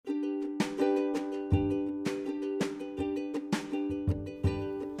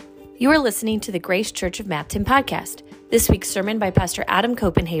You are listening to the Grace Church of Mapton podcast. This week's sermon by Pastor Adam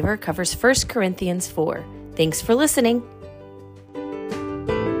Copenhaver covers 1 Corinthians 4. Thanks for listening.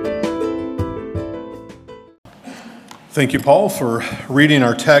 Thank you, Paul, for reading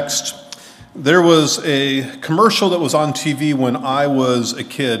our text. There was a commercial that was on TV when I was a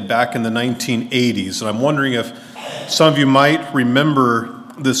kid back in the 1980s, and I'm wondering if some of you might remember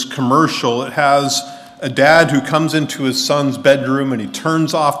this commercial. It has a dad who comes into his son's bedroom and he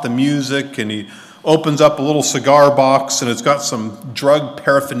turns off the music and he opens up a little cigar box and it's got some drug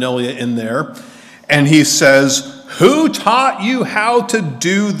paraphernalia in there. And he says, "Who taught you how to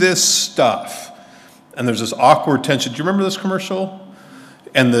do this stuff?" And there's this awkward tension. Do you remember this commercial?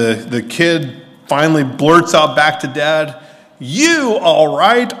 And the kid finally blurts out back to dad, "You, all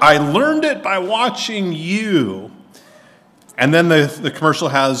right, I learned it by watching you." And then the commercial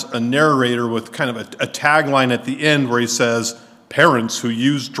has a narrator with kind of a tagline at the end where he says, "Parents who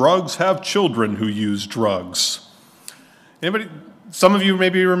use drugs have children who use drugs." Anybody? Some of you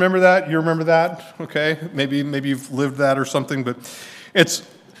maybe remember that. You remember that? Okay, maybe you've lived that or something. But it's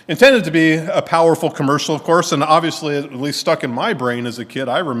intended to be a powerful commercial, of course, and obviously at least stuck in my brain as a kid.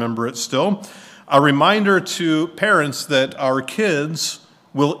 I remember it still. A reminder to parents that our kids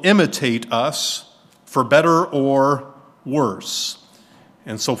will imitate us for better or worse.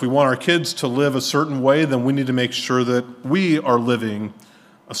 And so if we want our kids to live a certain way, then we need to make sure that we are living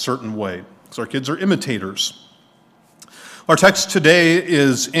a certain way. Because our kids are imitators. Our text today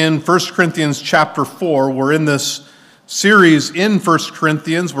is in 1 Corinthians chapter 4. We're in this series in 1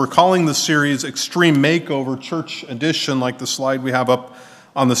 Corinthians. We're calling the series Extreme Makeover Church Edition, like the slide we have up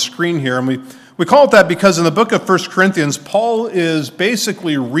on the screen here. And we call it that because in the book of 1 Corinthians, Paul is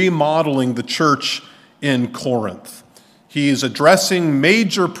basically remodeling the church in Corinth. He's addressing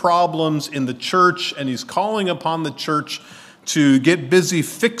major problems in the church, and he's calling upon the church to get busy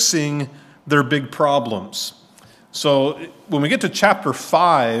fixing their big problems. So when we get to chapter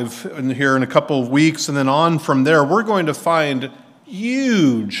 5 here in a couple of weeks, and then on from there, we're going to find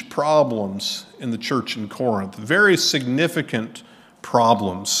huge problems in the church in Corinth, very significant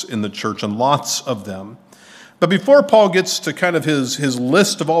problems in the church, and lots of them. But before Paul gets to kind of his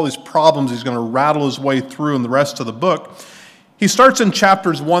list of all these problems he's going to rattle his way through in the rest of the book, he starts in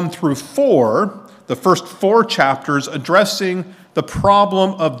chapters 1 through 4, the first 4 chapters, addressing the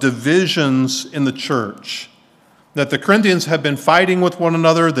problem of divisions in the church. That the Corinthians have been fighting with one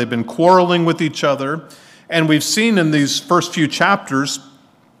another, they've been quarreling with each other, and we've seen in these first few chapters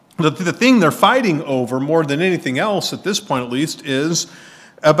that the thing they're fighting over more than anything else, at this point at least, is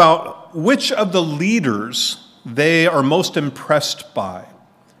about which of the leaders they are most impressed by,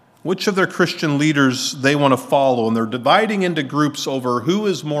 which of their Christian leaders they want to follow, and they're dividing into groups over who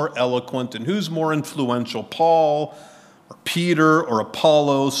is more eloquent and who's more influential, Paul or Peter or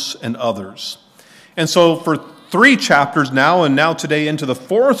Apollos and others. And so for 3 chapters now, and now today into the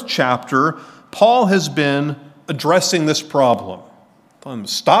 4th chapter, Paul has been addressing this problem. Telling them,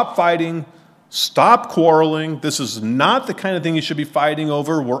 stop fighting, stop quarreling. This is not the kind of thing you should be fighting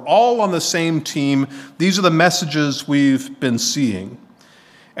over. We're all on the same team. These are the messages we've been seeing.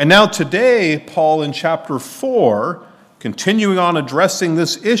 And now today, Paul in chapter 4, continuing on addressing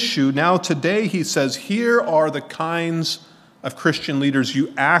this issue, now today he says, here are the kinds of Christian leaders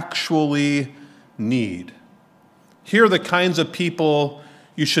you actually need. Here are the kinds of people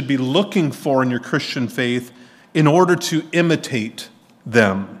you should be looking for in your Christian faith in order to imitate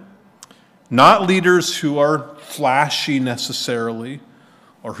them. Not leaders who are flashy necessarily,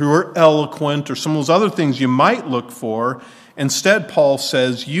 or who are eloquent, or some of those other things you might look for. Instead, Paul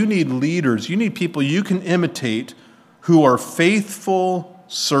says, you need leaders, you need people you can imitate who are faithful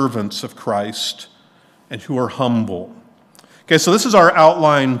servants of Christ and who are humble. Okay, so this is our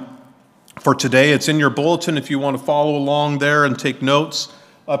outline for today. It's in your bulletin if you want to follow along there and take notes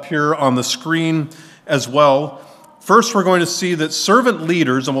up here on the screen as well. First, we're going to see that servant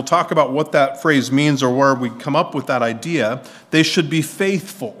leaders, and we'll talk about what that phrase means or where we come up with that idea, they should be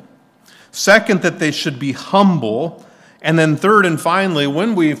faithful. Second, that they should be humble. And then third and finally,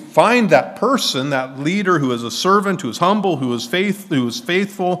 when we find that person, that leader who is a servant, who is humble, who is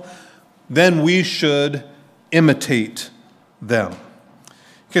faithful, then we should imitate them.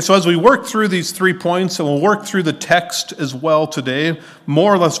 Okay, so as we work through these 3 points, and we'll work through the text as well today,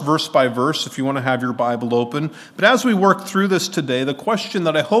 more or less verse by verse if you want to have your Bible open. But as we work through this today, the question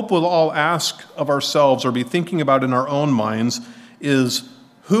that I hope we'll all ask of ourselves or be thinking about in our own minds is,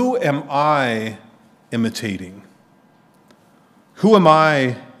 who am I imitating? Who am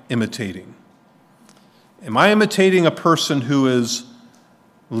I imitating? Am I imitating a person who is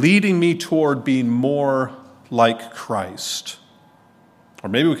leading me toward being more like Christ? Or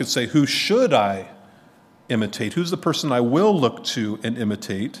maybe we could say, who should I imitate? Who's the person I will look to and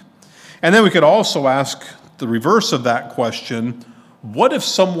imitate? And then we could also ask the reverse of that question, what if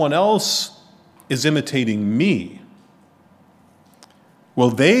someone else is imitating me?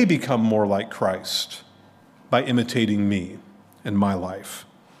 Will they become more like Christ by imitating me in my life?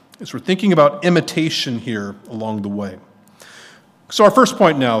 As we're thinking about imitation here along the way. So our first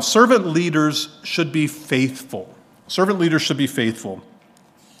point now, servant leaders should be faithful. Servant leaders should be faithful.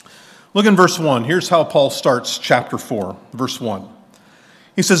 Look in verse 1. Here's how Paul starts chapter 4, verse 1.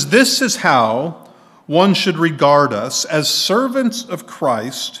 He says, "This is how one should regard us as servants of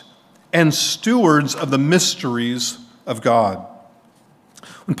Christ and stewards of the mysteries of God."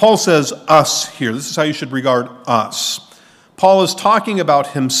 When Paul says us here, this is how you should regard us. Paul is talking about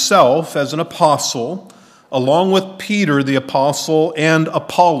himself as an apostle, along with Peter the apostle and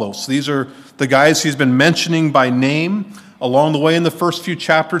Apollos. These are the guys he's been mentioning by name along the way in the first few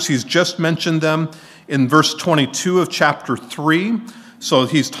chapters. He's just mentioned them in verse 22 of chapter 3. So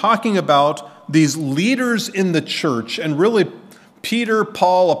he's talking about these leaders in the church, and really Peter,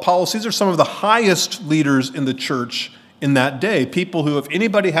 Paul, Apollos, these are some of the highest leaders in the church in that day. People who, if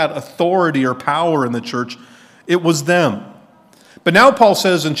anybody had authority or power in the church, it was them. But now Paul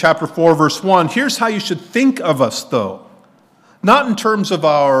says in chapter 4, verse 1, here's how you should think of us, though. Not in terms of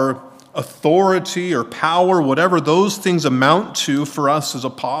our authority or power, whatever those things amount to for us as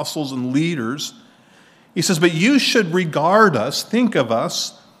apostles and leaders. He says, but you should regard us, think of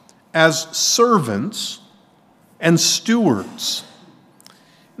us, as servants and stewards.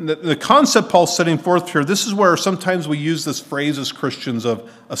 The concept Paul's setting forth here, this is where sometimes we use this phrase as Christians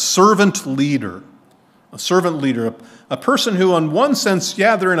of a servant leader. A servant leader, a person who in one sense,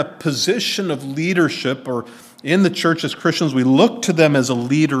 yeah, they're in a position of leadership, or in the church as Christians, we look to them as a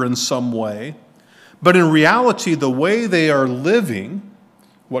leader in some way. But in reality, the way they are living,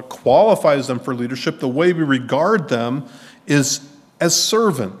 what qualifies them for leadership, the way we regard them is as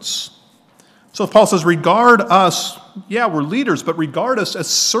servants. So Paul says, regard us, yeah, we're leaders, but regard us as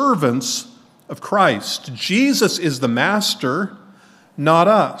servants of Christ. Jesus is the master, not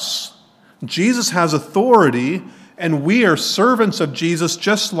us. Jesus has authority, and we are servants of Jesus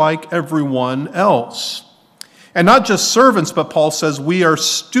just like everyone else. And not just servants, but Paul says we are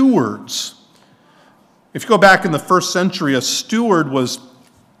stewards. If you go back in the first century, a steward was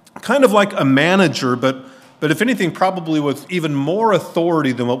kind of like a manager, but if anything, probably with even more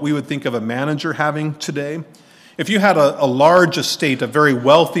authority than what we would think of a manager having today. If you had a large estate, a very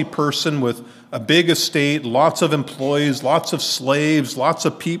wealthy person with a big estate, lots of employees, lots of slaves, lots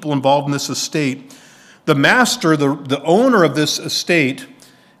of people involved in this estate, the master, the owner of this estate,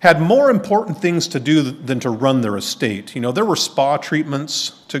 had more important things to do than to run their estate. You know, there were spa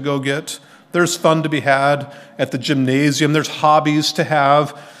treatments to go get. There's fun to be had at the gymnasium. There's hobbies to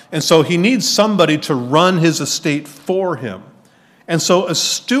have. And so he needs somebody to run his estate for him. And so a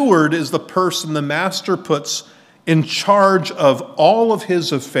steward is the person the master puts in charge of all of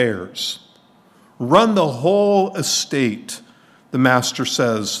his affairs. Run the whole estate, the master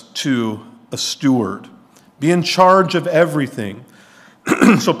says to a steward. Be in charge of everything.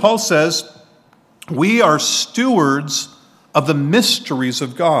 So Paul says, we are stewards of the mysteries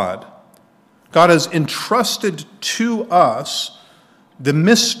of God. God has entrusted to us the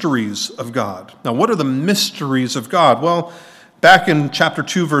mysteries of God. Now, what are the mysteries of God? Well, back in chapter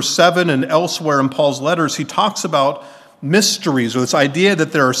 2, verse 7, and elsewhere in Paul's letters, he talks about mysteries, or this idea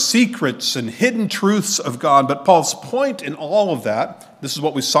that there are secrets and hidden truths of God. But Paul's point in all of that, this is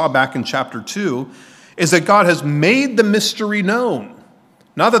what we saw back in chapter 2, is that God has made the mystery known.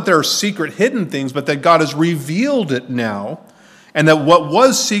 Not that there are secret hidden things, but that God has revealed it now. And that what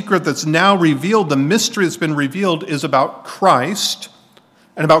was secret that's now revealed, the mystery that's been revealed, is about Christ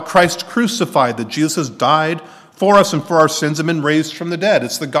and about Christ crucified, that Jesus has died for us and for our sins and been raised from the dead.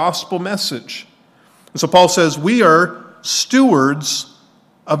 It's the gospel message. And so Paul says, we are stewards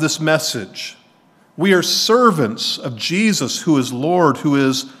of this message. We are servants of Jesus, who is Lord, who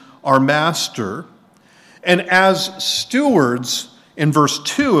is our master. And as stewards, in verse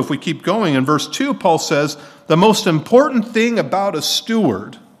 2, if we keep going, in verse 2, Paul says, the most important thing about a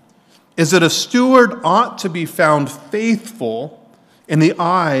steward is that a steward ought to be found faithful in the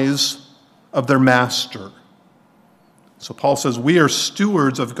eyes of their master. So Paul says, we are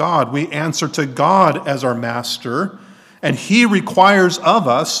stewards of God. We answer to God as our master, and he requires of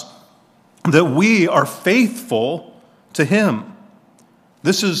us that we are faithful to him.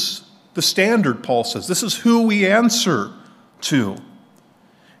 This is the standard, Paul says. This is who we answer to.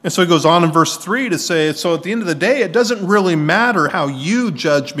 And so he goes on in verse 3 to say, so at the end of the day, it doesn't really matter how you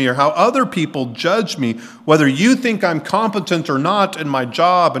judge me or how other people judge me, whether you think I'm competent or not in my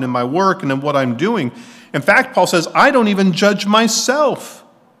job and in my work and in what I'm doing. In fact, Paul says, I don't even judge myself.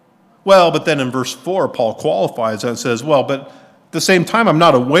 Well, but then in verse 4, Paul qualifies and says, well, but at the same time, I'm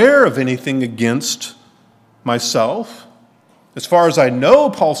not aware of anything against myself. As far as I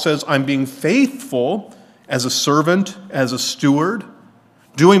know, Paul says, I'm being faithful as a servant, as a steward,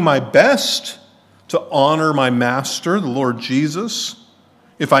 doing my best to honor my master, the Lord Jesus.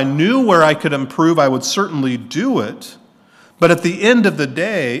 If I knew where I could improve, I would certainly do it. But at the end of the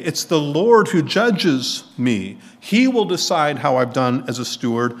day, it's the Lord who judges me. He will decide how I've done as a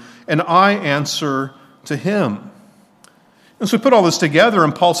steward, and I answer to him. And so we put all this together,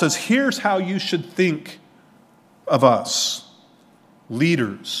 and Paul says, here's how you should think of us,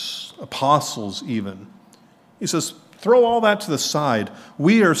 leaders, apostles even. He says, throw all that to the side.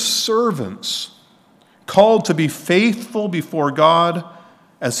 We are servants, called to be faithful before God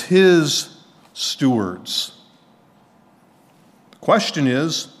as his stewards. The question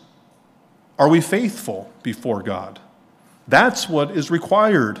is, are we faithful before God? That's what is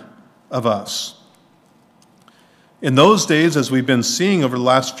required of us. In those days, as we've been seeing over the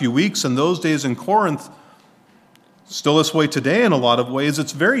last few weeks, in those days in Corinth, still this way today in a lot of ways,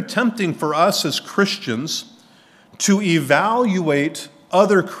 it's very tempting for us as Christians to evaluate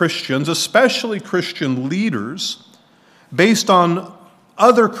other Christians, especially Christian leaders, based on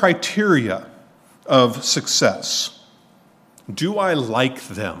other criteria of success. Do I like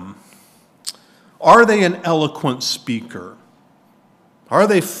them? Are they an eloquent speaker? Are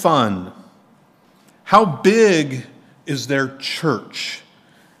they fun? How big is their church?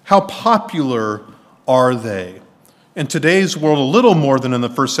 How popular are they? In today's world, a little more than in the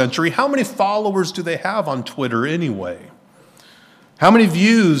first century, how many followers do they have on Twitter anyway? How many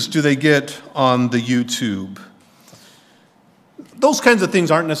views do they get on the YouTube? Those kinds of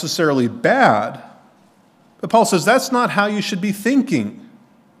things aren't necessarily bad, but Paul says that's not how you should be thinking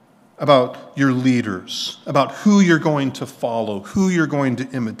about your leaders, about who you're going to follow, who you're going to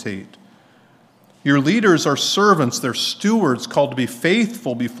imitate. Your leaders are servants, they're stewards called to be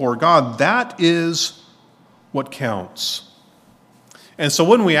faithful before God. That is what counts. And so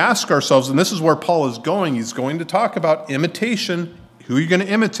when we ask ourselves, and this is where Paul is going, he's going to talk about imitation, who you're going to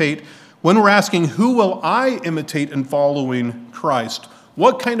imitate. When we're asking, who will I imitate in following Christ?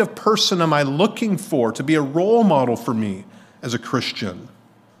 What kind of person am I looking for to be a role model for me as a Christian?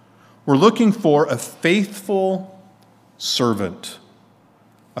 We're looking for a faithful servant.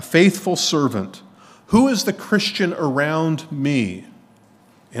 A faithful servant. Who is the Christian around me,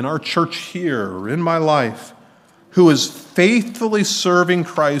 in our church here, or in my life, who is faithfully serving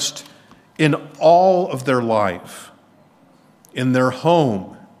Christ in all of their life, in their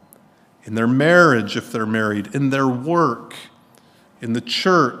home, in their marriage if they're married, in their work, in the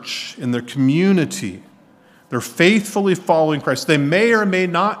church, in their community. They're faithfully following Christ. They may or may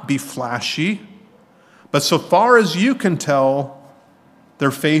not be flashy, but so far as you can tell,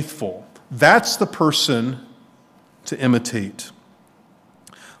 they're faithful. That's the person to imitate.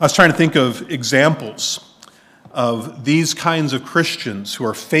 I was trying to think of examples of these kinds of Christians who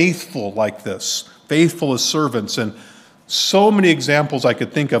are faithful like this, faithful as servants, and so many examples I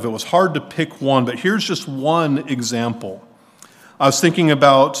could think of. It was hard to pick one, but here's just one example. I was thinking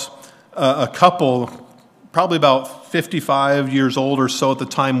about a couple, probably about 55 years old or so at the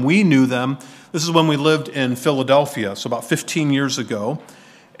time we knew them. This is when we lived in Philadelphia, so about 15 years ago.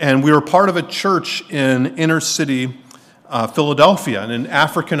 And we were part of a church in inner city Philadelphia, in an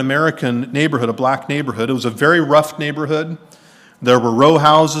African-American neighborhood, a black neighborhood. It was a very rough neighborhood. There were row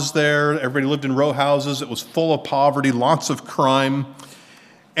houses there. Everybody lived in row houses. It was full of poverty, lots of crime.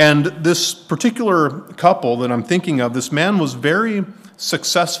 And this particular couple that I'm thinking of, this man was very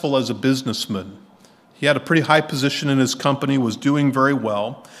successful as a businessman. He had a pretty high position in his company, was doing very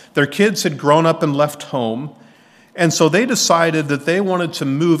well. Their kids had grown up and left home. And so they decided that they wanted to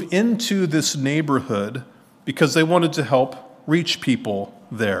move into this neighborhood because they wanted to help reach people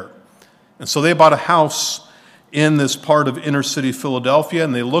there. And so they bought a house in this part of inner city Philadelphia,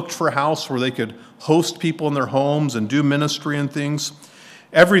 and they looked for a house where they could host people in their homes and do ministry and things.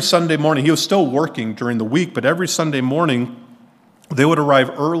 Every Sunday morning, he was still working during the week, but every Sunday morning, they would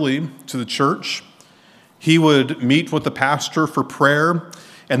arrive early to the church. He would meet with the pastor for prayer,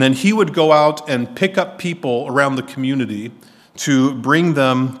 and then he would go out and pick up people around the community to bring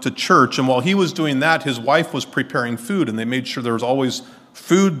them to church. And while he was doing that, his wife was preparing food, and they made sure there was always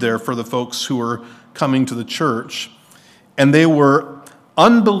food there for the folks who were coming to the church. And they were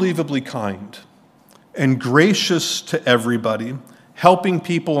unbelievably kind and gracious to everybody, helping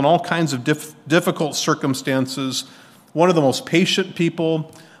people in all kinds of difficult circumstances. One of the most patient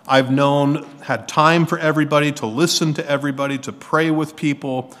people I've known, had time for everybody, to listen to everybody, to pray with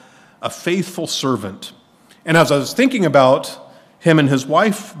people, a faithful servant. And as I was thinking about him and his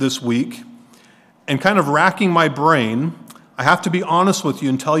wife this week and kind of racking my brain, I have to be honest with you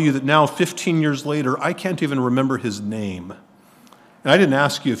and tell you that now, 15 years later, I can't even remember his name. And I didn't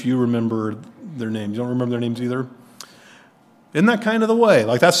ask you if you remember their names. You don't remember their names either? Isn't that kind of the way?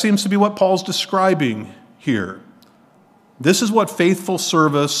 Like, that seems to be what Paul's describing here. This is what faithful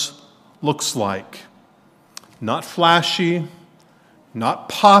service looks like. Not flashy, not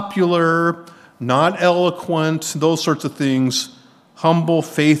popular, not eloquent, those sorts of things. Humble,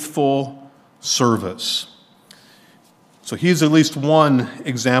 faithful service. So he's at least one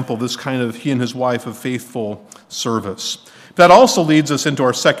example of this kind of, he and his wife, of faithful service. That also leads us into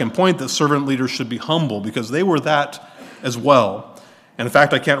our second point, that servant leaders should be humble, because they were that as well. And in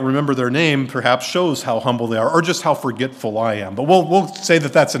fact, I can't remember their name, perhaps shows how humble they are, or just how forgetful I am. But we'll say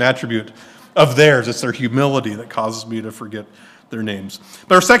that that's an attribute of theirs. It's their humility that causes me to forget their names.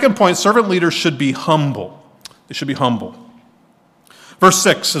 But our second point, servant leaders should be humble. They should be humble. Verse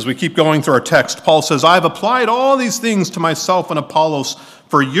 6, as we keep going through our text, Paul says, I have applied all these things to myself and Apollos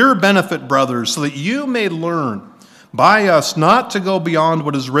for your benefit, brothers, so that you may learn by us not to go beyond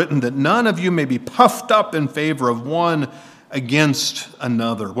what is written, that none of you may be puffed up in favor of one against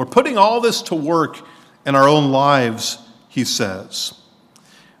another. We're putting all this to work in our own lives, he says.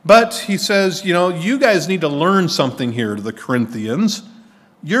 But he says, you guys need to learn something here to the Corinthians.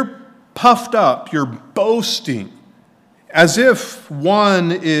 You're puffed up, you're boasting, as if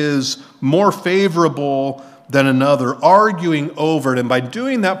one is more favorable than another, arguing over it. And by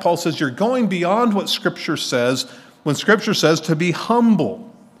doing that, Paul says, you're going beyond what Scripture says, when Scripture says to be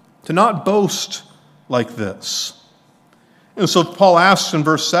humble, to not boast like this. And so Paul asks in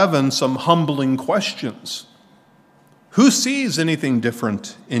verse 7 some humbling questions. Who sees anything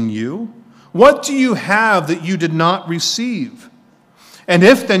different in you? What do you have that you did not receive? And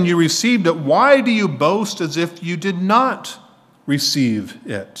if then you received it, why do you boast as if you did not receive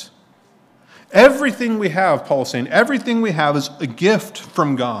it? Everything we have, Paul is saying, everything we have is a gift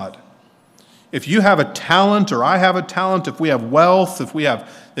from God. If you have a talent, or I have a talent, if we have wealth, if we have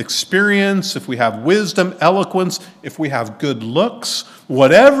experience, if we have wisdom, eloquence, if we have good looks,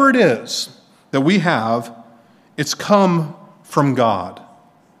 whatever it is that we have, it's come from God.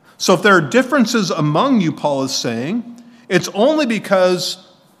 So if there are differences among you, Paul is saying, it's only because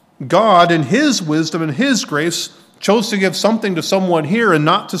God, in his wisdom and his grace, chose to give something to someone here and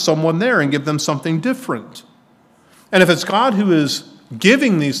not to someone there, and give them something different. And if it's God who is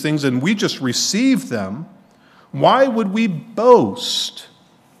giving these things and we just receive them, why would we boast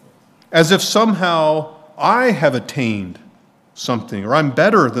as if somehow I have attained something, or I'm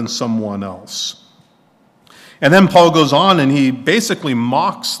better than someone else? And then Paul goes on and he basically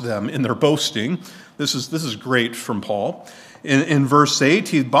mocks them in their boasting. This is great from Paul. In verse 8,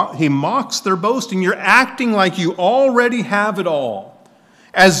 he mocks their boasting. You're acting like you already have it all,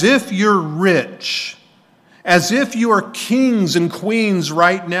 as if you're rich, as if you are kings and queens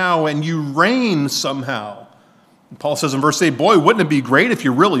right now and you reign somehow. And Paul says in verse 8, boy, wouldn't it be great if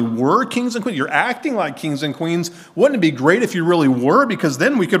you really were kings and queens? You're acting like kings and queens. Wouldn't it be great if you really were? Because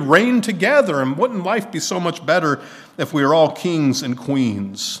then we could reign together. And wouldn't life be so much better if we were all kings and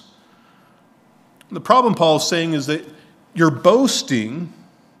queens? The problem Paul is saying is that you're boasting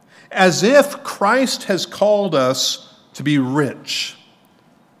as if Christ has called us to be rich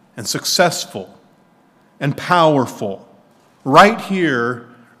and successful and powerful right here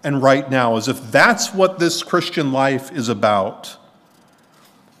and right now, as if that's what this Christian life is about.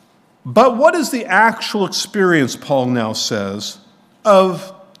 But what is the actual experience, Paul now says,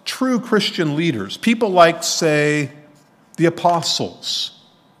 of true Christian leaders? People like, say, the apostles.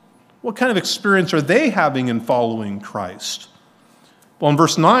 What kind of experience are they having in following Christ? Well, in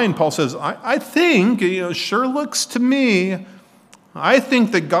verse 9, Paul says, I think, sure looks to me, I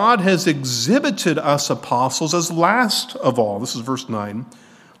think that God has exhibited us apostles as last of all. This is verse 9.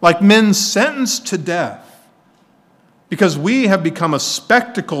 Like men sentenced to death, because we have become a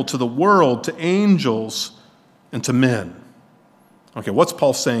spectacle to the world, to angels, and to men. Okay, what's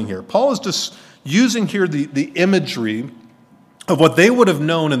Paul saying here? Paul is just using here the imagery of what they would have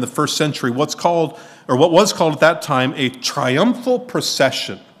known in the first century, what was called at that time a triumphal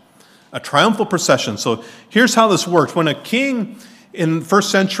procession. A triumphal procession. So here's how this worked. When a king in the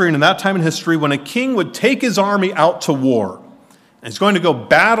first century and in that time in history, when a king would take his army out to war, and he's going to go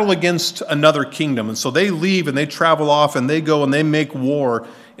battle against another kingdom, and so they leave and they travel off and they go and they make war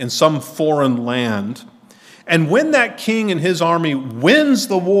in some foreign land. And when that king and his army wins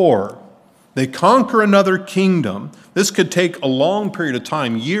the war, they conquer another kingdom. This could take a long period of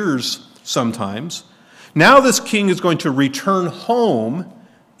time, years sometimes. Now this king is going to return home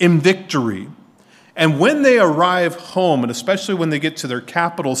in victory. And when they arrive home, and especially when they get to their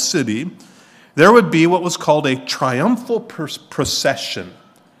capital city, there would be what was called a triumphal procession,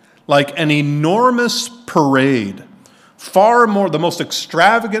 like an enormous parade, far more, the most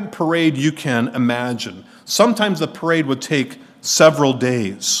extravagant parade you can imagine. Sometimes the parade would take several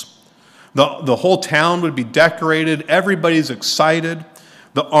days. The whole town would be decorated. Everybody's excited.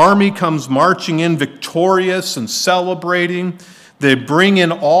 The army comes marching in victorious and celebrating. They bring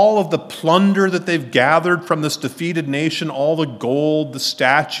in all of the plunder that they've gathered from this defeated nation, all the gold, the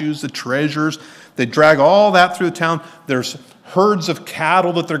statues, the treasures. They drag all that through the town. There's herds of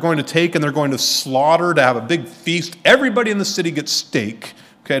cattle that they're going to take and they're going to slaughter to have a big feast. Everybody in the city gets steak,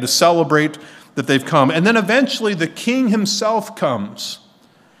 okay, to celebrate that they've come. And then eventually the king himself comes.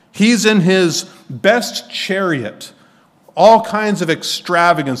 He's in his best chariot, all kinds of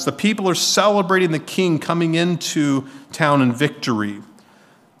extravagance. The people are celebrating the king coming into town in victory.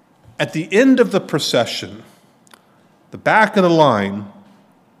 At the end of the procession, the back of the line,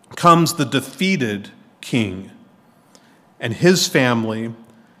 comes the defeated king and his family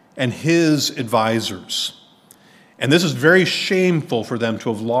and his advisors. And this is very shameful for them to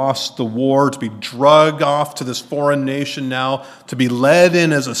have lost the war, to be dragged off to this foreign nation now, to be led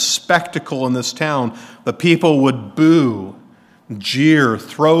in as a spectacle in this town. The people would boo, jeer,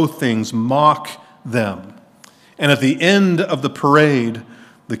 throw things, mock them. And at the end of the parade,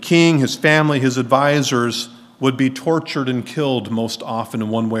 the king, his family, his advisors would be tortured and killed most often in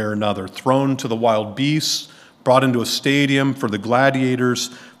one way or another, thrown to the wild beasts, brought into a stadium for the gladiators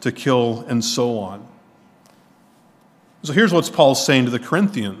to kill, and so on. So here's what Paul's saying to the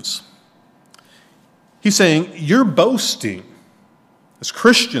Corinthians. He's saying, you're boasting. As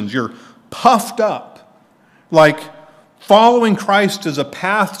Christians, you're puffed up. Like following Christ is a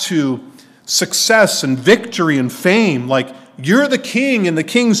path to success and victory and fame. Like you're the king in the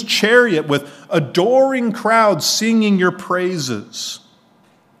king's chariot with adoring crowds singing your praises.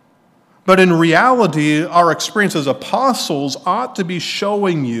 But in reality, our experience as apostles ought to be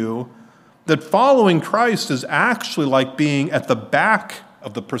showing you that following Christ is actually like being at the back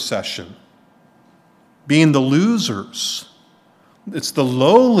of the procession, being the losers. It's the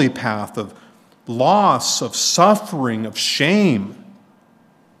lowly path of loss, of suffering, of shame.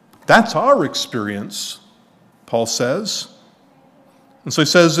 That's our experience, Paul says. And so he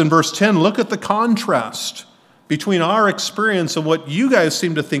says in verse 10, look at the contrast between our experience and what you guys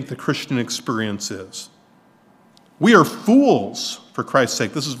seem to think the Christian experience is. We are fools for Christ's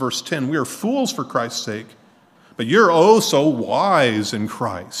sake. This is verse 10. We are fools for Christ's sake, but you're oh so wise in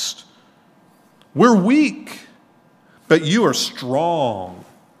Christ. We're weak, but you are strong.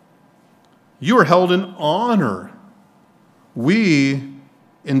 You are held in honor. We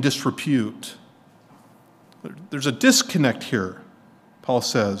in disrepute. There's a disconnect here, Paul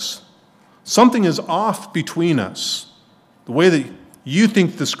says. Something is off between us. The way that you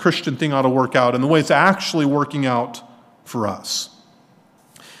think this Christian thing ought to work out and the way it's actually working out for us.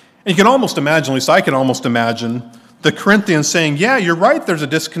 And you can almost imagine, at least I can almost imagine, the Corinthians saying, yeah, you're right, there's a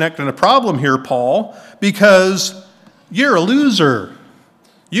disconnect and a problem here, Paul, because you're a loser.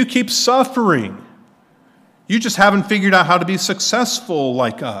 You keep suffering. You just haven't figured out how to be successful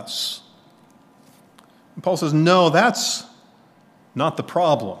like us. And Paul says, no, that's not the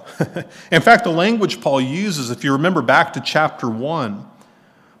problem. In fact, the language Paul uses, if you remember back to chapter 1,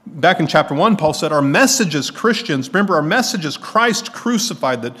 back in chapter 1, Paul said, our message as Christians, remember our message is Christ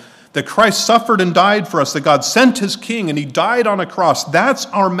crucified, that Christ suffered and died for us, that God sent his king and he died on a cross. That's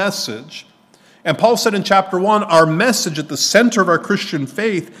our message. And Paul said in chapter 1, our message at the center of our Christian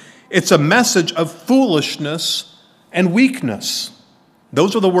faith, it's a message of foolishness and weakness.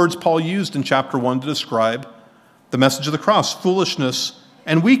 Those are the words Paul used in chapter 1 to describe the message of the cross, foolishness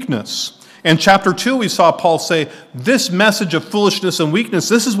and weakness. In chapter 2, we saw Paul say, this message of foolishness and weakness,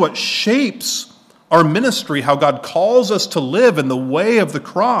 this is what shapes our ministry, how God calls us to live in the way of the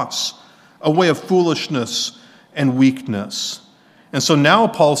cross, a way of foolishness and weakness. And so now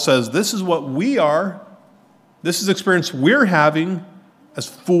Paul says, this is what we are. This is the experience we're having as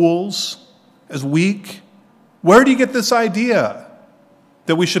fools, as weak. Where do you get this idea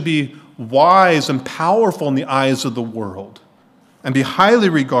that we should be wise and powerful in the eyes of the world and be highly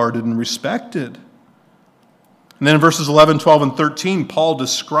regarded and respected? And then in verses 11, 12, and 13, Paul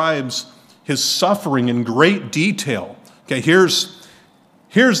describes his suffering in great detail. Okay, here's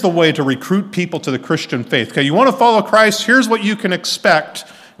the way to recruit people to the Christian faith. Okay, you want to follow Christ? Here's what you can expect.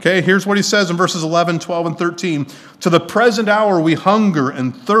 Okay, here's what he says in verses 11, 12, and 13. To the present hour we hunger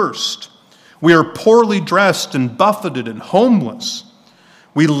and thirst. We are poorly dressed and buffeted and homeless.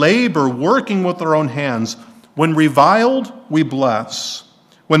 We labor, working with our own hands. When reviled, we bless.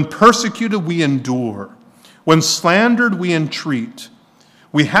 When persecuted, we endure. When slandered, we entreat.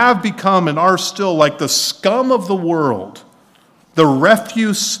 We have become and are still like the scum of the world, the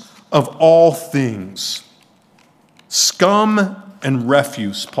refuse of all things. Scum and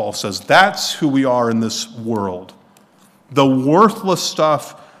refuse, Paul says. That's who we are in this world. The worthless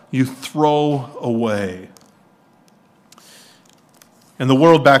stuff you throw away. In the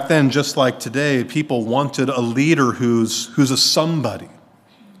world back then, just like today, people wanted a leader who's a somebody.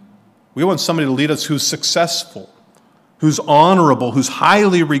 We want somebody to lead us who's successful, who's honorable, who's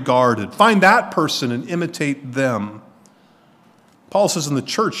highly regarded. Find that person and imitate them. Paul says in the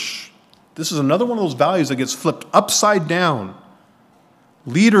church, this is another one of those values that gets flipped upside down.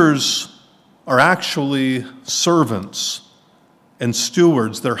 Leaders are actually servants and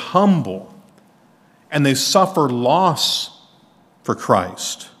stewards. They're humble, and they suffer loss for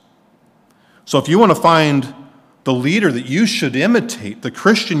Christ. So if you want to find the leader that you should imitate, the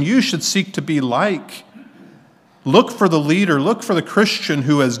Christian you should seek to be like, look for the leader, look for the Christian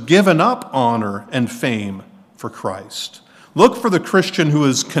who has given up honor and fame for Christ. Look for the Christian who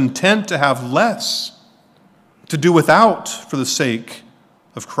is content to have less, to do without for the sake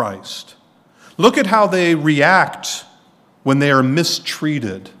of Christ. Look at how they react when they are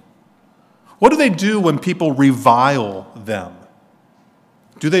mistreated. What do they do when people revile them?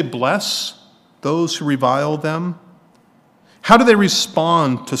 Do they bless those who revile them? How do they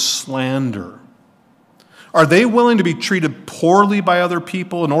respond to slander? Are they willing to be treated poorly by other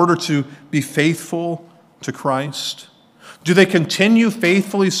people in order to be faithful to Christ? Do they continue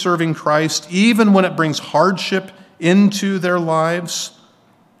faithfully serving Christ even when it brings hardship into their lives?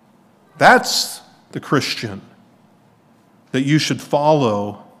 That's the Christian that you should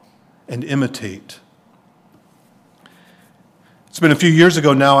follow and imitate. It's been a few years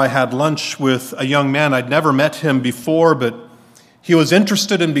ago now. I had lunch with a young man. I'd never met him before, but he was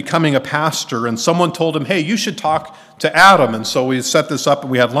interested in becoming a pastor, and someone told him, hey, you should talk to Adam. And so we set this up,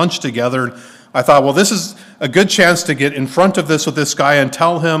 and we had lunch together. I thought, well, this is a good chance to get in front of this with this guy and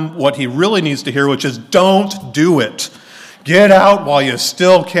tell him what he really needs to hear, which is don't do it. Get out while you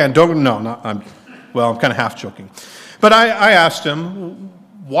still can. I'm kind of half joking. But I asked him,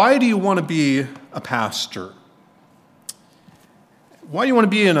 why do you want to be a pastor? Why do you want to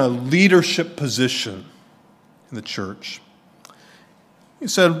be in a leadership position in the church? He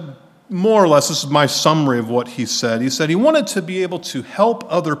said, more or less, this is my summary of what he said. He said he wanted to be able to help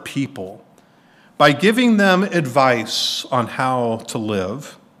other people by giving them advice on how to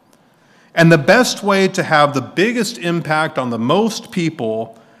live. And the best way to have the biggest impact on the most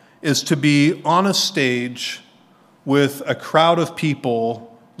people is to be on a stage with a crowd of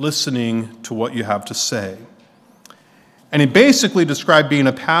people listening to what you have to say. And he basically described being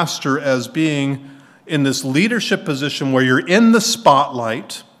a pastor as being in this leadership position where you're in the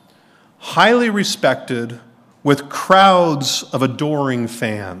spotlight, highly respected, with crowds of adoring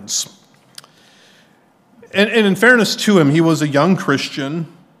fans. And in fairness to him, he was a young Christian.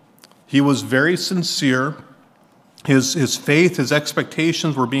 He was very sincere. His faith, his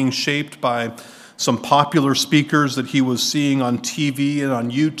expectations were being shaped by some popular speakers that he was seeing on TV and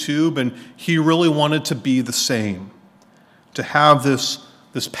on YouTube, and he really wanted to be the same, to have this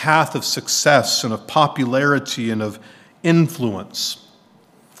path of success and of popularity and of influence.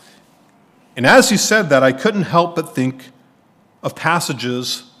 And as he said that, I couldn't help but think of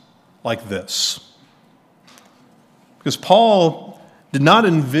passages like this. Because Paul did not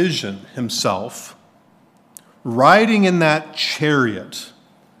envision himself riding in that chariot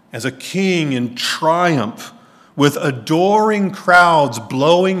as a king in triumph with adoring crowds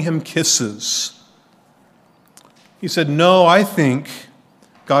blowing him kisses. He said, no, I think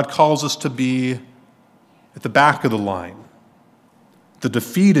God calls us to be at the back of the line, the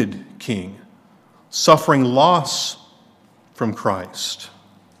defeated king, suffering loss from Christ.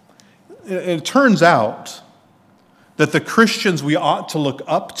 It turns out that the Christians we ought to look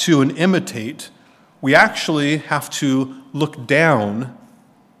up to and imitate, we actually have to look down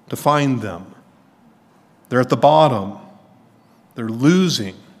to find them. They're at the bottom. They're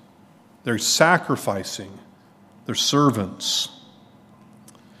losing. They're sacrificing. They're servants.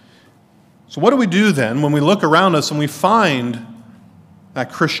 So what do we do then when we look around us and we find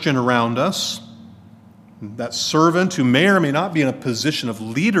that Christian around us, that servant who may or may not be in a position of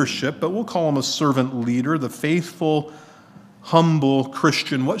leadership, but we'll call him a servant leader, the faithful, humble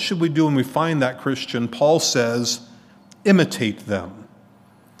Christian? What should we do when we find that Christian? Paul says, imitate them.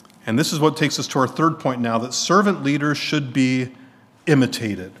 And this is what takes us to our third point now, that servant leaders should be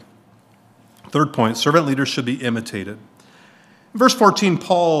imitated. Third point, servant leaders should be imitated. In verse 14,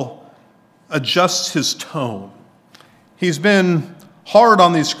 Paul adjusts his tone. He's been hard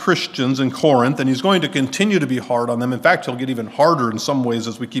on these Christians in Corinth, and he's going to continue to be hard on them. In fact, he'll get even harder in some ways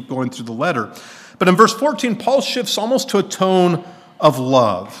as we keep going through the letter. But in verse 14, Paul shifts almost to a tone of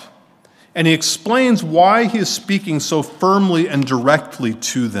love. And he explains why he is speaking so firmly and directly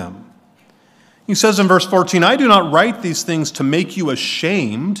to them. He says in verse 14, I do not write these things to make you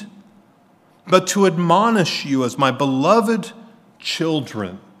ashamed, but to admonish you as my beloved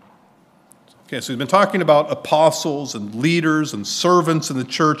children. Okay, so he's been talking about apostles and leaders and servants in the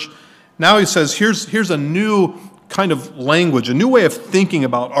church. Now he says, here's a new kind of language, a new way of thinking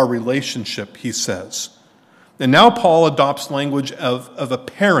about our relationship, he says. And now Paul adopts language of a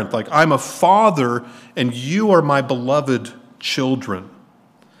parent, like I'm a father and you are my beloved children.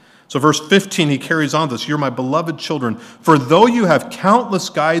 So verse 15, he carries on this, you're my beloved children. For though you have countless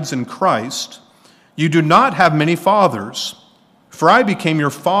guides in Christ, you do not have many fathers. For I became your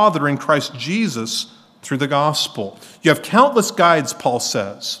father in Christ Jesus through the gospel. You have countless guides, Paul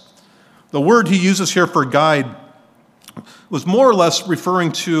says. The word he uses here for guide was more or less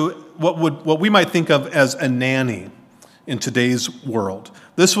referring to what we might think of as a nanny in today's world.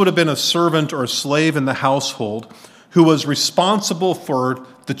 This would have been a servant or a slave in the household who was responsible for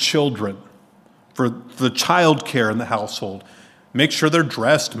the children, for the child care in the household. Make sure they're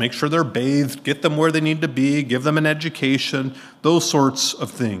dressed, make sure they're bathed, get them where they need to be, give them an education, those sorts of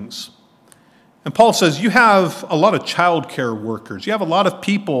things. And Paul says, you have a lot of child care workers. You have a lot of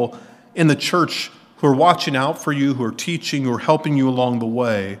people in the church who are watching out for you, who are teaching, who are helping you along the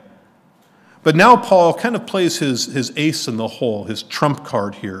way. But now Paul kind of plays his ace in the hole, his trump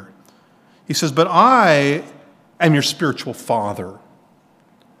card here. He says, but I am your spiritual father.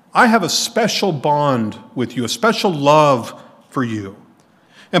 I have a special bond with you, a special love for you.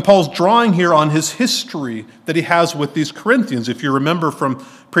 And Paul's drawing here on his history that he has with these Corinthians. If you remember from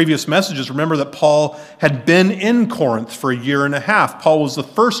previous messages, remember that Paul had been in Corinth for a year and a half. Paul was the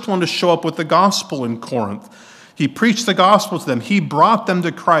first one to show up with the gospel in Corinth. He preached the gospel to them. He brought them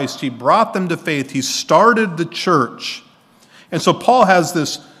to Christ. He brought them to faith. He started the church. And so Paul has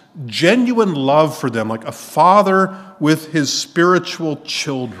this genuine love for them, like a father with his spiritual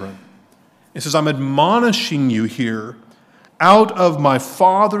children. He says, I'm admonishing you here out of my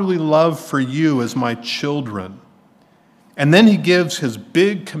fatherly love for you as my children. And then he gives his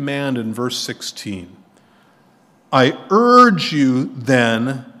big command in verse 16. I urge you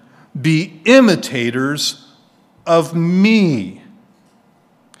then, be imitators of me.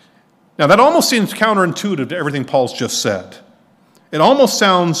 Now that almost seems counterintuitive to everything Paul's just said. It almost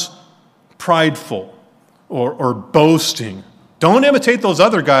sounds prideful or boasting. Don't imitate those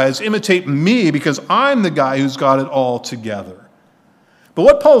other guys, imitate me because I'm the guy who's got it all together. But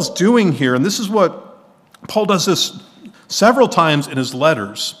what Paul's doing here, and this is what Paul does this several times in his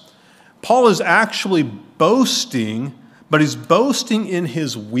letters, Paul is actually boasting, but he's boasting in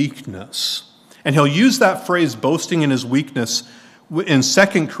his weakness. And he'll use that phrase, boasting in his weakness, in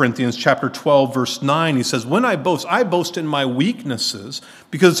 2 Corinthians chapter 12, verse 9. He says, when I boast in my weaknesses,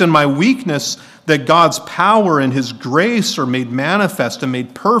 because it's in my weakness that God's power and his grace are made manifest and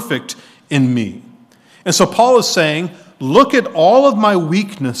made perfect in me. And so Paul is saying, look at all of my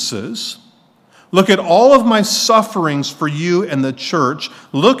weaknesses. Look at all of my sufferings for you and the church.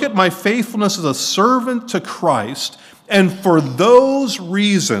 Look at my faithfulness as a servant to Christ. And for those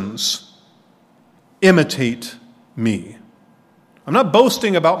reasons, imitate me. I'm not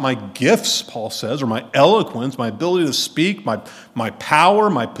boasting about my gifts, Paul says, or my eloquence, my ability to speak, my power,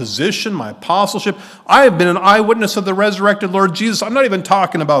 my position, my apostleship. I have been an eyewitness of the resurrected Lord Jesus. I'm not even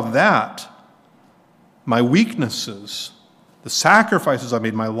talking about that. My weaknesses, the sacrifices I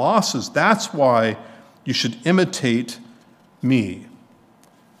made, my losses, that's why you should imitate me.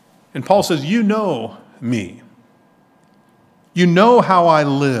 And Paul says, you know me. You know how I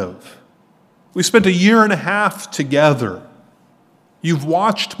live. We spent a year and a half together. You've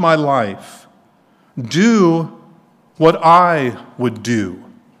watched my life. Do what I would do.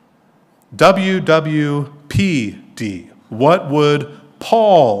 WWPD. What would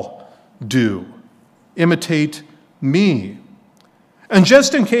Paul do? Imitate me. And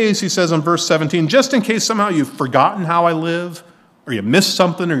just in case, he says in verse 17, just in case somehow you've forgotten how I live, or you missed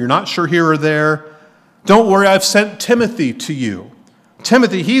something, or you're not sure here or there, don't worry, I've sent Timothy to you.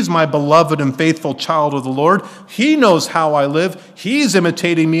 Timothy, he's my beloved and faithful child of the Lord. He knows how I live. He's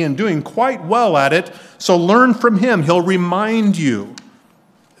imitating me and doing quite well at it. So learn from him. He'll remind you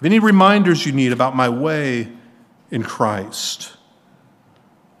of any reminders you need about my way in Christ.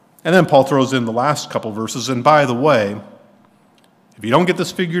 And then Paul throws in the last couple verses, and by the way, if you don't get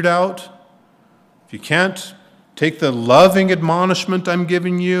this figured out, if you can't take the loving admonishment I'm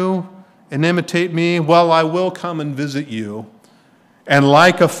giving you and imitate me, well, I will come and visit you. And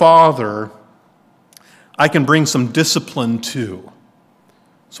like a father, I can bring some discipline too.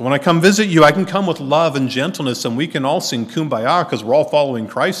 So when I come visit you, I can come with love and gentleness, and we can all sing Kumbaya because we're all following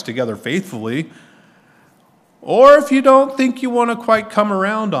Christ together faithfully. Or if you don't think you want to quite come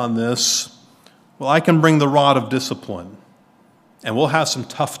around on this, well, I can bring the rod of discipline, and we'll have some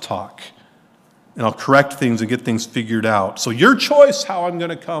tough talk, and I'll correct things and get things figured out. So your choice how I'm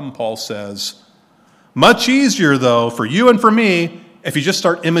going to come, Paul says. Much easier, though, for you and for me, if you just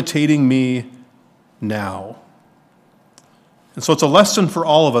start imitating me now. And so it's a lesson for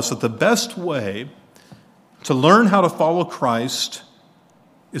all of us that the best way to learn how to follow Christ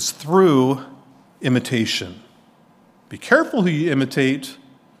is through imitation. Be careful who you imitate,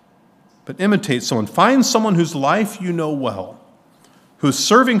 but imitate someone. Find someone whose life you know well, who's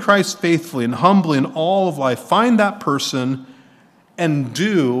serving Christ faithfully and humbly in all of life. Find that person and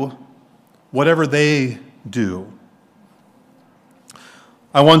do whatever they do.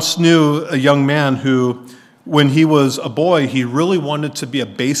 I once knew a young man who, when he was a boy, he really wanted to be a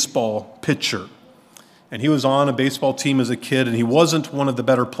baseball pitcher. And he was on a baseball team as a kid, and he wasn't one of the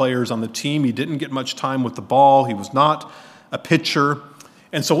better players on the team. He didn't get much time with the ball. He was not a pitcher.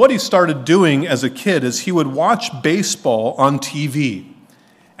 And so what he started doing as a kid is he would watch baseball on TV.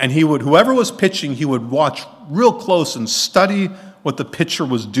 And he would, whoever was pitching, he would watch real close and study what the pitcher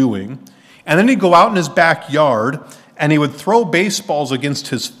was doing. And then he'd go out in his backyard, and he would throw baseballs against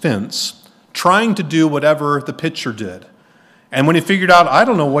his fence, trying to do whatever the pitcher did. And when he figured out, I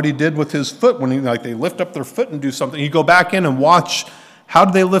don't know what he did with his foot, when they lift up their foot and do something, he'd go back in and watch, how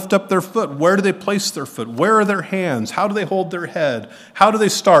do they lift up their foot? Where do they place their foot? Where are their hands? How do they hold their head? How do they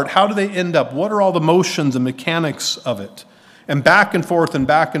start? How do they end up? What are all the motions and mechanics of it? And back and forth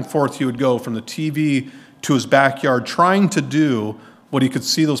he would go from the TV to his backyard, trying to do what he could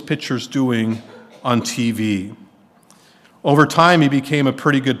see those pitchers doing on TV. Over time, he became a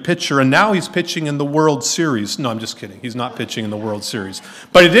pretty good pitcher, and now he's pitching in the World Series. No, I'm just kidding. He's not pitching in the World Series.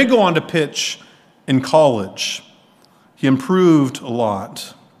 But he did go on to pitch in college. He improved a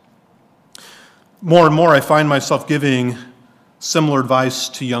lot. More and more, I find myself giving similar advice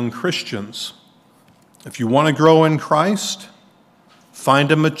to young Christians. If you want to grow in Christ,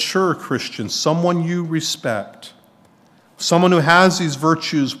 find a mature Christian, someone you respect, someone who has these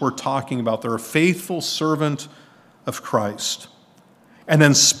virtues we're talking about. They're a faithful servant of Christ. And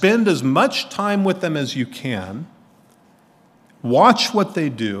then spend as much time with them as you can. Watch what they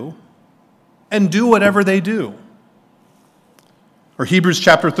do and do whatever they do. Or Hebrews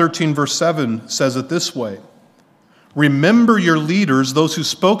chapter 13, verse 7 says it this way. Remember your leaders, those who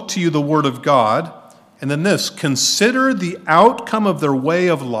spoke to you the word of God. And then this, consider the outcome of their way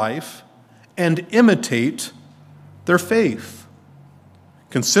of life and imitate their faith.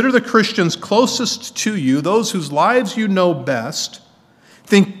 Consider the Christians closest to you, those whose lives you know best.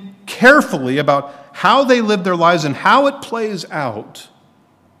 Think carefully about how they live their lives and how it plays out.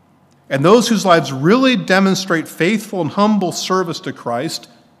 And those whose lives really demonstrate faithful and humble service to Christ,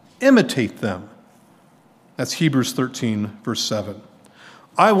 imitate them. That's Hebrews 13, verse 7.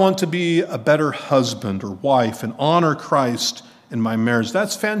 I want to be a better husband or wife and honor Christ in my marriage.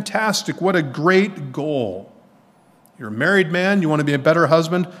 That's fantastic. What a great goal. You're a married man, you want to be a better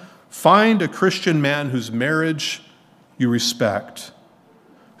husband, find a Christian man whose marriage you respect,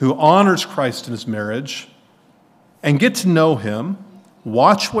 who honors Christ in his marriage, and get to know him,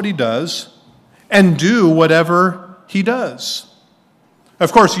 watch what he does, and do whatever he does.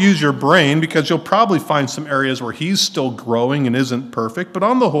 Of course, use your brain, because you'll probably find some areas where he's still growing and isn't perfect, but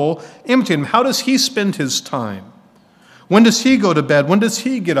on the whole, imitate him. How does he spend his time? When does he go to bed? When does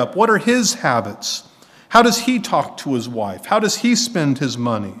he get up? What are his habits? How does he talk to his wife? How does he spend his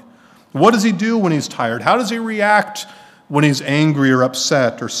money? What does he do when he's tired? How does he react when he's angry or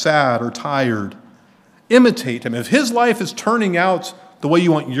upset or sad or tired? Imitate him. If his life is turning out the way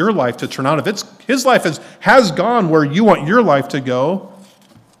you want your life to turn out, if his life has gone where you want your life to go,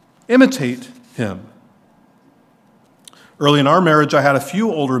 imitate him. Early in our marriage, I had a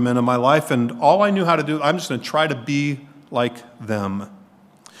few older men in my life, and all I knew how to do, I'm just going to try to be like them.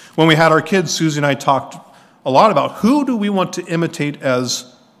 When we had our kids, Susie and I talked a lot about who do we want to imitate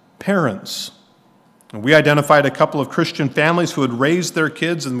as parents. And we identified a couple of Christian families who had raised their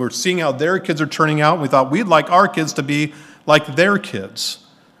kids, and we're seeing how their kids are turning out, and we thought we'd like our kids to be like their kids.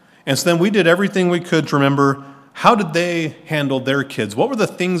 And so then we did everything we could to remember How did they handle their kids? What were the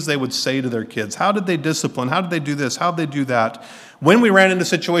things they would say to their kids? How did they discipline? How did they do this? How did they do that? When we ran into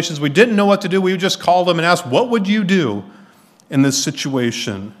situations we didn't know what to do, we would just call them and ask, what would you do in this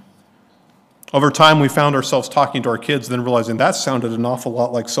situation? Over time, we found ourselves talking to our kids, then realizing that sounded an awful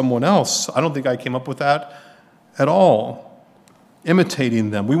lot like someone else. I don't think I came up with that at all.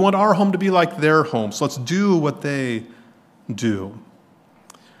 Imitating them. We want our home to be like their home, so let's do what they do.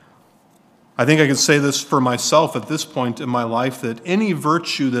 I think I can say this for myself at this point in my life, that any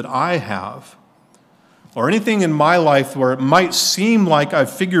virtue that I have, or anything in my life where it might seem like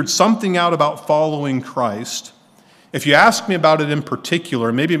I've figured something out about following Christ, if you ask me about it in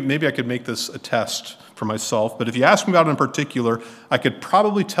particular, maybe I could make this a test for myself, but if you ask me about it in particular, I could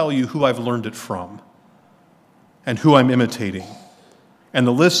probably tell you who I've learned it from and who I'm imitating. And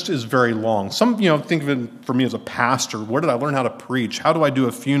the list is very long. Some, think of it for me as a pastor. Where did I learn how to preach? How do I do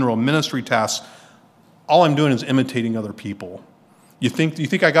a funeral, ministry tasks? All I'm doing is imitating other people. You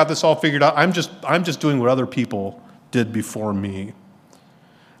think I got this all figured out? I'm just doing what other people did before me.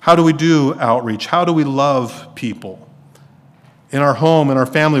 How do we do outreach? How do we love people? In our home, in our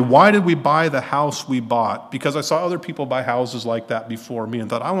family, why did we buy the house we bought? Because I saw other people buy houses like that before me and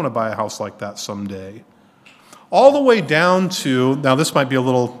thought, I want to buy a house like that someday. All the way down to, now this might be a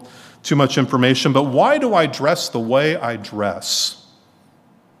little too much information, but why do I dress the way I dress?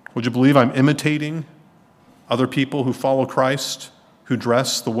 Would you believe I'm imitating other people who follow Christ, who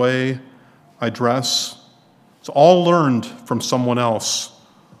dress the way I dress? It's all learned from someone else,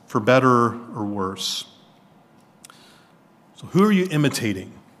 for better or worse. So who are you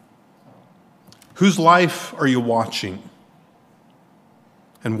imitating? Whose life are you watching?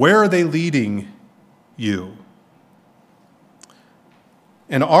 And where are they leading you?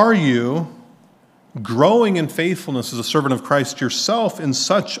 And are you growing in faithfulness as a servant of Christ yourself in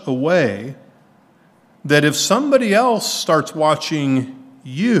such a way that if somebody else starts watching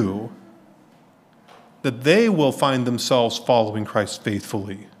you, that they will find themselves following Christ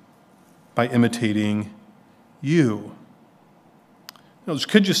faithfully by imitating you?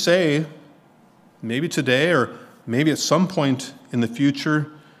 Could you say, maybe today or maybe at some point in the future,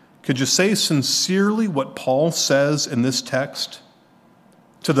 could you say sincerely what Paul says in this text?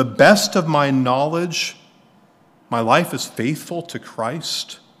 To the best of my knowledge, my life is faithful to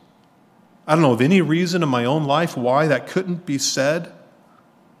Christ. I don't know of any reason in my own life why that couldn't be said.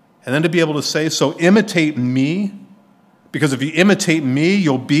 And then to be able to say, so imitate me, because if you imitate me,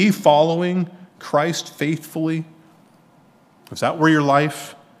 you'll be following Christ faithfully. Is that where your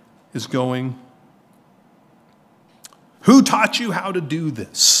life is going? Who taught you how to do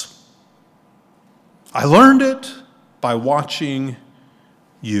this? I learned it by watching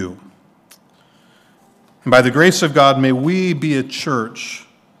you. And by the grace of God, may we be a church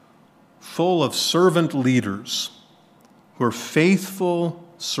full of servant leaders who are faithful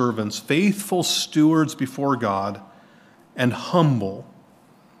servants, faithful stewards before God, and humble.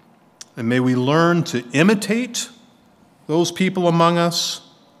 And may we learn to imitate those people among us.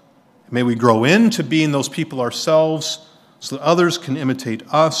 May we grow into being those people ourselves so that others can imitate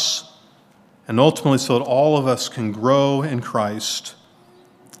us, and ultimately so that all of us can grow in Christ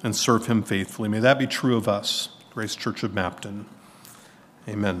and serve him faithfully. May that be true of us, Grace Church of Mapton.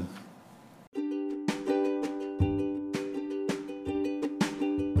 Amen.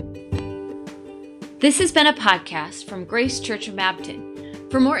 This has been a podcast from Grace Church of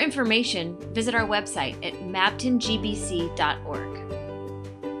Mapton. For more information, visit our website at maptongbc.org.